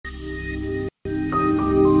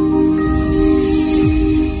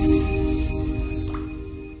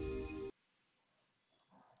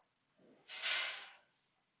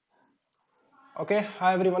Okay,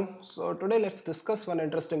 hi everyone. So today let's discuss one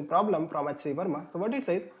interesting problem from H.C. Verma. So what it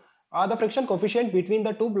says, the friction coefficient between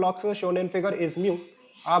the two blocks shown in figure is mu,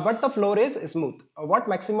 but the floor is smooth. What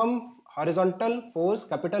maximum horizontal force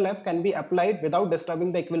capital F can be applied without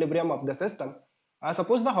disturbing the equilibrium of the system?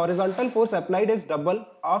 Suppose the horizontal force applied is double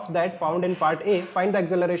of that found in part A. Find the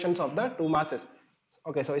accelerations of the two masses.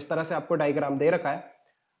 Okay, so इस तरह से आपको diagram दे रखा है.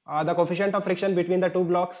 The coefficient of friction between the two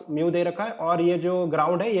blocks mu दे रखा है और ये जो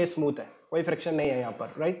ग्राउंड है ये स्मूथ है, कोई फ्रिक्शन नहीं है यहाँ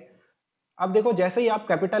पर, राइट. अब देखो जैसे ही आप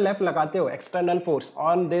कैपिटल एफ लगाते हो external force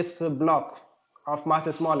on this block of mass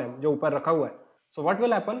small M जो ऊपर रखा हुआ है, सो व्हाट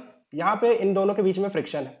विल हैपन, यहाँ पे इन दोनों के बीच में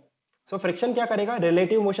फ्रिक्शन है. सो फ्रिक्शन क्या करेगा,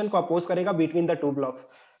 रिलेटिव मोशन को अपोज करेगा बिटवीन द टू ब्लॉक्स.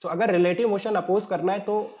 सो अगर रिलेटिव मोशन अपोज करना है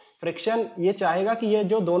तो फ्रिक्शन ये चाहेगा कि ये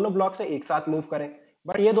जो दोनों ब्लॉक है एक साथ मूव करें,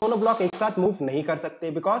 बट ये दोनों ब्लॉक एक साथ मूव नहीं कर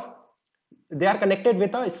सकते because they are connected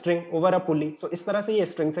with a string over a पुली. सो इस तरह से ये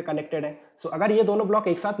स्ट्रिंग से कनेक्टेड है. सो अगर ये दोनों ब्लॉक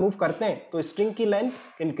एक साथ मूव करते हैं तो स्ट्रिंग की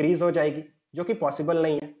लेंथ इंक्रीज हो जाएगी, जो कि पॉसिबल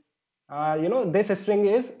नहीं है. दिस स्ट्रिंग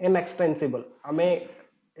इज इनएक्सटेंसिबल, हमें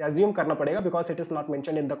एज्यूम करना पड़ेगा because it is not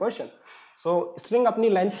mentioned in the question. So string अपनी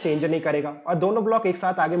लेंथ चेंज नहीं करेगा और दोनों ब्लॉक एक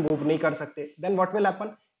साथ आगे मूव नहीं कर सकते. देन व्हाट विल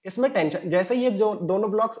हैपन, इसमें टेंशन, जैसे ये जो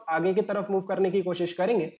दोनों ब्लॉक्स आगे की तरफ मूव करने की कोशिश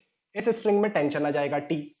करेंगे इस स्ट्रिंग में टेंशन आ जाएगा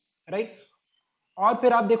टी, राइट. और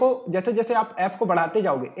फिर आप देखो जैसे जैसे आप एफ को बढ़ाते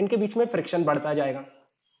जाओगे इनके बीच में फ्रिक्शन बढ़ता जाएगा,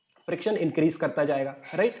 फ्रिक्शन इंक्रीज करता जाएगा,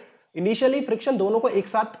 राइट. इनिशियली फ्रिक्शन दोनों को एक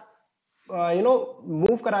साथ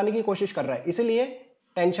मूव कराने की कोशिश कर रहा है, इसीलिए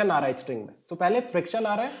टेंशन आ रहा है स्ट्रिंग में. तो पहले फ्रिक्शन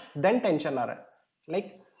आ रहा है देन टेंशन आ रहा है,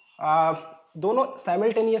 लाइक दोनों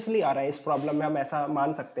साइमल्टेनियसली आ रहा है. इस प्रॉब्लम में हम ऐसा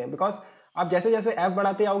मान सकते हैं बिकॉज आप जैसे जैसे एफ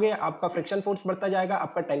बढ़ाते जाओगे आपका फ्रिक्शन फोर्स बढ़ता जाएगा,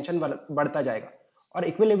 आपका टेंशन बढ़ता जाएगा. और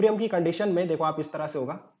इक्विलिब्रियम की कंडीशन में देखो आप इस तरह से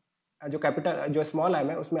होगा, जो कैपिटल जो स्मॉल एम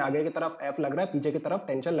है उसमें आगे की तरफ एफ लग रहा है, पीछे की तरफ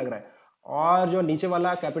टेंशन लग रहा है, और जो नीचे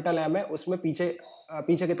वाला कैपिटल एम है उसमें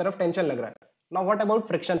पीछे की तरफ टेंशन लग रहा है. Now what about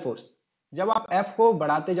friction force, जब आप एफ को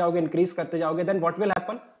बढ़ाते जाओगे इंक्रीज करते जाओगे then what will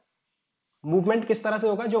happen, movement किस तरह से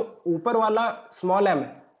होगा, जो ऊपर वाला स्मॉल एम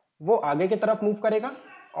है वो आगे की तरफ मूव करेगा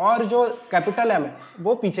और जो कैपिटल एम है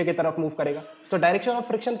वो पीछे की तरफ मूव करेगा. तो डायरेक्शन ऑफ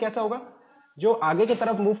फ्रिक्शन कैसा होगा, जो आगे की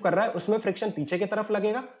तरफ मूव कर रहा है उसमें फ्रिक्शन पीछे की तरफ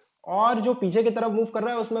लगेगा और जो पीछे की तरफ मूव कर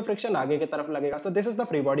रहा है उसमें फ्रिक्शन आगे की तरफ लगेगा. So this is the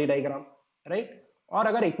free body diagram, right. और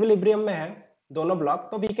अगर इक्विलिब्रियम में है दोनों ब्लॉक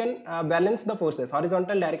तो we can balance the forces.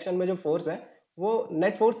 Horizontal direction में जो फोर्स है वो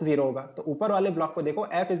नेट फोर्स जीरो होगा. तो ऊपर वाले ब्लॉक को देखो,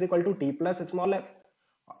 F is equal to T plus small F.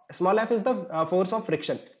 Small F is the force of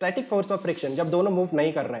friction, static force of friction जब दोनों मूव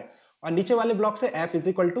नहीं कर रहे हैं. और नीचे वाले ब्लॉक से F is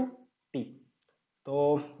equal to T.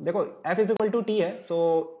 तो देखो F is equal to T है,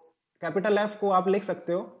 सो कैपिटल एफ को आप लिख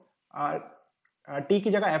सकते हो टी की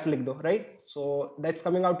जगह एफ लिख दो, right. So that's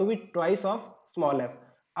coming out to be twice of small F.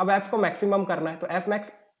 अब एफ को मैक्सिमम करना है तो F max,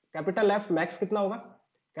 capital F max कितना होगा,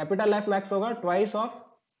 कैपिटल एफ मैक्स होगा ट्वाइस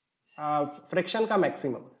ऑफ फ्रिक्शन का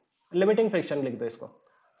मैक्सिमम. लिमिटिंग फ्रिक्शन लिख दो इसको.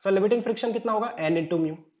 सो लिमिटिंग फ्रिक्शन कितना होगा, एन इंटू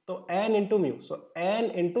म्यू. तो एन इंटू म्यू, सो N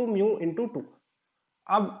into mu into two.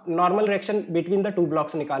 अब normal reaction between the two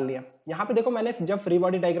blocks निकाल लिया. यहाँ पे देखो मैंने जब फ्री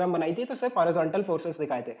बॉडी डायग्राम बनाई थी तो सिर्फ हॉरिजॉन्टल फोर्सेस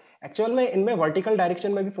दिखाए थे. एक्चुअल में इनमें वर्टिकल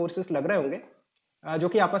डायरेक्शन में भी फोर्सेस लग रहे होंगे जो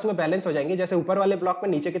कि आपस में बैलेंस हो जाएंगे. जैसे ऊपर वाले ब्लॉक में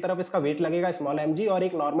नीचे की तरफ इसका वेट लगेगा स्मॉल एम जी और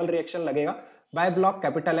एक नॉर्मल रिएक्शन लगेगा बाय ब्लॉक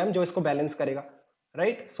कैपिटल एम जो इसको बैलेंस करेगा,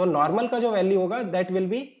 राइट. सो नॉर्मल का जो वैल्यू होगा that will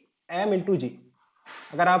be M into जी.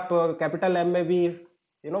 अगर आप कैपिटल एम में भी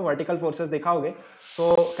वर्टिकल फोर्सेस दिखाओगे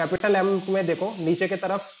तो कैपिटल एम में देखो नीचे की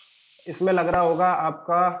तरफ इसमें लग रहा होगा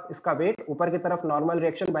आपका इसका वेट, ऊपर की तरफ normal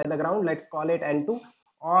reaction by the ground, let's call it N2,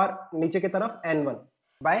 और नीचे की तरफ N1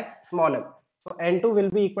 by small m. So N2 will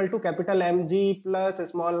be equal to capital mg plus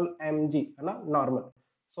small mg, है ना, नॉर्मल.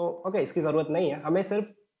 सो ओके, इसकी जरूरत नहीं है, हमें सिर्फ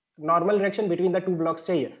normal reaction between the two blocks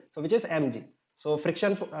चाहिए, सो which is mg. So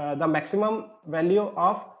friction the maximum value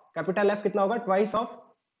of capital F कितना होगा, twice of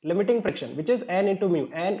limiting friction which is n into mu,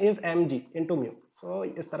 n is mg into mu. सो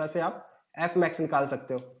इस तरह से आप F max निकाल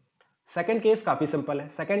सकते हो. सेकंड केस काफी सिंपल है.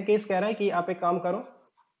 सेकंड केस कह रहा है कि आप एक काम करो,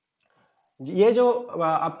 ये जो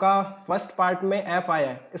आपका फर्स्ट पार्ट में एफ आया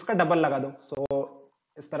है इसका डबल लगा दो. सो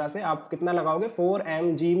इस तरह से आप कितना लगाओगे,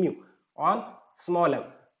 4mg mu on small M.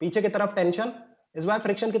 पीछे की तरफ टेंशन, इस बार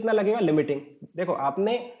फ्रिक्शन कितना लगेगा, लिमिटिंग. देखो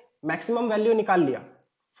आपने मैक्सिमम वैल्यू निकाल लिया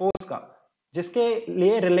फोर्स का जिसके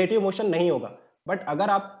लिए रिलेटिव मोशन नहीं होगा, बट अगर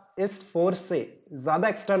आप इस फोर्स से ज्यादा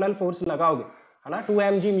एक्सटर्नल फोर्स लगाओगे, है ना,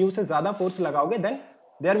 2mg म्यू से ज्यादा फोर्स लगाओगे then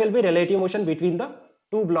there will be relative motion between the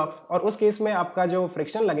two blocks. और उस केस में आपका जो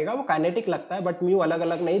फ्रिक्शन लगेगा वो काइनेटिक लगता है, बट म्यू अलग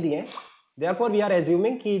अलग नहीं दिए. देयरफॉर वी आर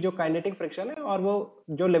एज्यूमिंग कि जो काइनेटिक फ्रिक्शन है और वो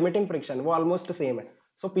जो लिमिटिंग फ्रिक्शन वो ऑलमोस्ट सेम है.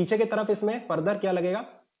 सो पीछे की तरफ इसमें फर्दर क्या लगेगा,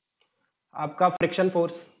 आपका फ्रिक्शन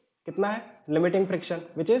फोर्स कितना है, limiting friction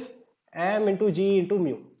which is m into ji into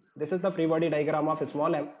mu. This is the free body diagram of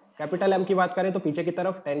small M. Capital M की बात करें तो पीछे की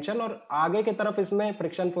तरफ टेंशन और आगे की तरफ इसमें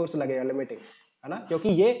फ्रिक्शन फोर्स लगेगा लिमिटिंग, है ना, क्योंकि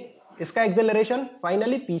ये इसका एक्सेलरेशन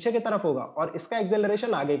फाइनली पीछे की तरफ होगा और इसका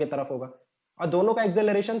एक्सेलरेशन आगे की तरफ होगा और दोनों का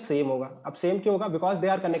एक्सेलरेशन सेम होगा। अब सेम क्यों होगा? Because they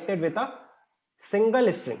are connected with a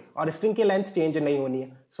single string और स्ट्रिंग की लेंथ चेंज नहीं होनी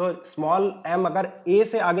है। सो स्मॉल एम अगर ए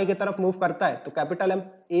से आगे की तरफ मूव करता है तो कैपिटल एम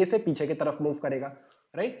ए से पीछे की तरफ मूव करेगा,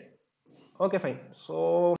 राइट? Okay fine.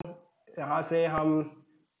 सो यहाँ से हम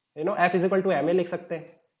F is equal to M A लिख सकते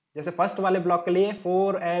हैं। जैसे फर्स्ट वाले ब्लॉक के लिए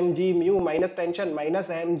 4 mg mu minus tension minus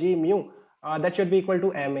mg mu, that should be equal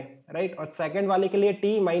to M A, right? और सेकंड वाले के लिए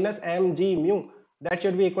t minus mg mu that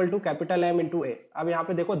should be equal to capital M into ए। अब यहाँ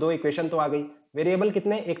पे देखो दो इक्वेशन तो आ गई, वेरिएबल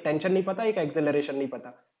कितने, एक टेंशन नहीं पता, एक एक्सेलरेशन नहीं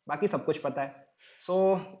पता, बाकी सब कुछ पता है।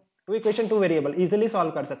 सो two equation two variable easily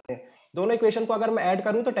solve कर सकते हैं। दोनों इक्वेशन को अगर मैं ऐड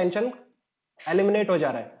करूं तो टेंशन एलिमिनेट हो जा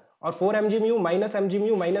रहा है और 4 mg mu minus mg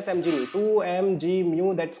mu minus mg mu 2 mg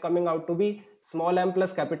mu that's coming out to be small m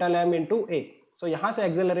plus capital M into ए। सो यहां से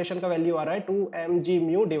एक्सेलरेशन का वैल्यू आ रहा है 2 mg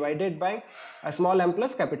mu divided by small m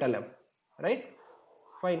plus capital M, right?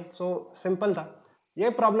 Fine. So simple था ये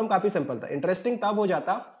problem, काफी simple था। Interesting तब हो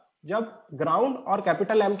जाता जब ग्राउंड और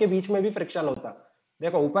कैपिटल M के बीच में भी फ्रिक्शन होता।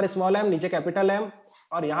 देखो ऊपर स्मॉल m नीचे कैपिटल M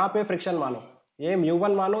और यहाँ पे फ्रिक्शन मानो, ये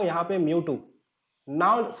μ1 मानो, यहाँ पे μ2।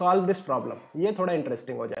 नाउ सॉल्व दिस प्रॉब्लम, ये थोड़ा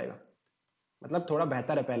इंटरेस्टिंग हो जाएगा, मतलब थोड़ा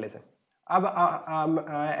बेहतर है पहले से। अब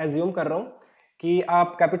एज्यूम कर रहा हूं कि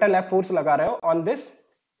आप कैपिटल एफ फोर्स लगा रहे हो ऑन दिस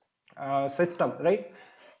सिस्टम, राइट?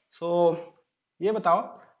 सो ये बताओ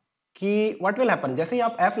कि व्हाट विल हैपन जैसे ही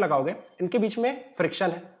आप एफ लगाओगे, इनके बीच में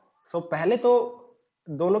फ्रिक्शन है। सो पहले तो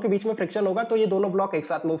दोनों के बीच में फ्रिक्शन होगा तो ये दोनों ब्लॉक एक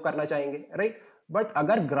साथ मूव करना चाहेंगे, राइट? बट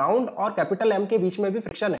अगर ग्राउंड और कैपिटल एम के बीच में भी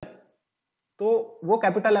फ्रिक्शन है तो वो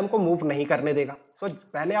कैपिटल एम को मूव नहीं करने देगा। सो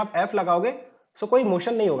पहले आप एफ लगाओगे सो कोई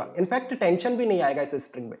मोशन नहीं होगा, इनफैक्ट टेंशन भी नहीं आएगा इस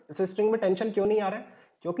स्ट्रिंग में। इस स्ट्रिंग में टेंशन क्यों नहीं आ रहा है?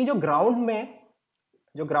 क्योंकि जो ग्राउंड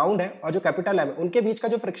है और जो कैपिटल एम है उनके बीच का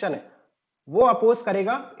जो फ्रिक्शन है वो अपोज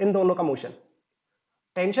करेगा इन दोनों का मोशन।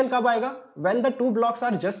 टेंशन कब आएगा? When the two blocks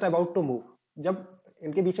are just about to move, जब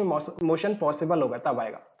इनके बीच में मोशन पॉसिबल होगा तब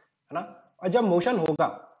आएगा, है ना? और जब मोशन होगा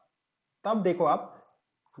तब देखो आप,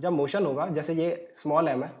 जब मोशन होगा जैसे ये स्मॉल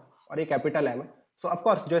एम है और ये कैपिटल एम है, सो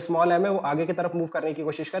ऑफकोर्स जो स्मॉल एम है वो आगे की तरफ मूव करने की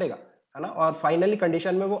कोशिश करेगा, है ना? और फाइनली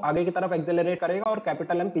कंडीशन में वो आगे की तरफ एक्सेलरेट करेगा और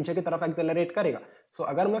कैपिटल एम पीछे की तरफ एक्सेलरेट करेगा। सो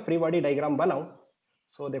अगर मैं फ्री बॉडी डायग्राम बनाऊं,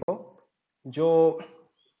 सो देखो जो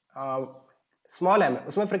स्मॉल एम है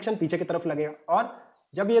उसमें फ्रिक्शन पीछे की तरफ लगेगा और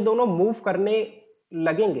जब ये दोनों मूव करने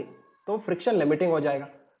लगेंगे तो फ्रिक्शन लिमिटिंग हो जाएगा।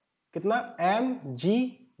 कितना? एम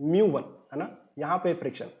जी म्यू वन, है ना? यहाँ पे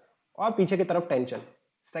फ्रिक्शन और पीछे की तरफ टेंशन।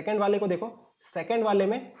 सेकंड वाले को देखो, सेकंड वाले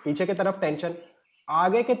में पीछे की तरफ टेंशन,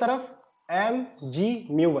 आगे की तरफ M G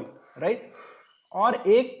mu one, right? और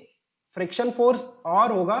एक फ्रिक्शन फोर्स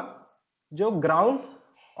और होगा जो ग्राउंड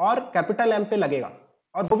और कैपिटल एम पे लगेगा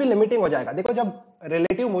और वो भी लिमिटिंग हो जाएगा। देखो जब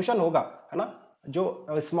रिलेटिव मोशन होगा, है ना,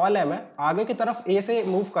 जो स्मॉल एम है आगे की तरफ ए से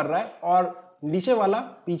मूव कर रहा है और नीचे वाला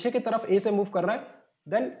पीछे की तरफ ए से मूव कर रहा है,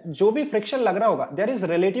 देन जो भी फ्रिक्शन लग रहा होगा there is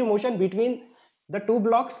relative motion between the two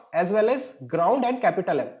blocks as well as ground and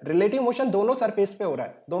capital M. Relative motion दोनों सरफेस पे हो रहा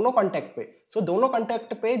है, दोनों कॉन्टेक्ट पे। सो दोनों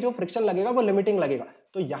कॉन्टेक्ट पे जो फ्रिक्शन लगेगा वो लिमिटिंग लगेगा।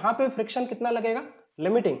 तो यहाँ पे फ्रिक्शन कितना लगेगा?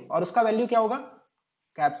 लिमिटिंग, और उसका वैल्यू क्या होगा?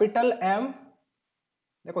 कैपिटल एम,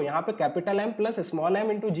 देखो यहाँ पे capital M plus small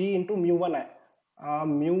M into जी इंटू म्यू वन है,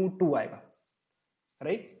 म्यू टू आएगा,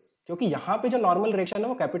 राइट? क्योंकि यहाँ पे जो नॉर्मल रिएक्शन है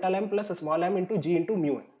वो capital M plus small M into जी इंटू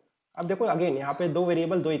म्यू है। अब देखो अगेन यहाँ पे दो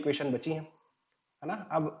वेरिएबल, दो इक्वेशन बची हैं, है ना?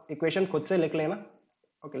 अब इक्वेशन खुद से लिख लेना।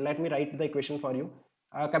 Okay, let me right the equation for you.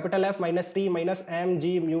 Capital F minus T minus M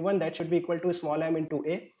G mu one that should be equal to small M into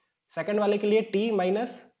A. Second वाले के लिए T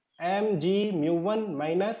minus M G mu one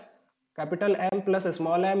minus capital M plus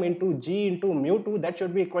small M into ji into mu two that should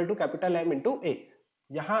be equal to capital M into ए।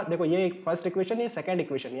 यहाँ देखो ये first equation, ये second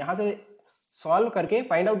equation, यहाँ से solve करके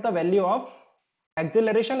find out the value of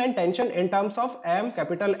acceleration and tension in terms of M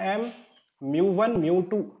capital M mu one mu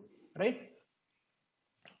two, right?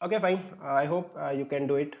 Okay fine, I hope you can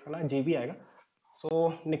do it, है ना? जी भी आएगा।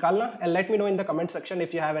 सो निकालना and let me know in the comment section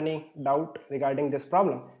if you have any doubt regarding this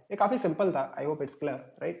problem. ये काफी simple था, I hope it's clear,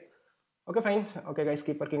 right? Okay fine, okay guys,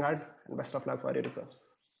 keep working hard and best of luck for your exams.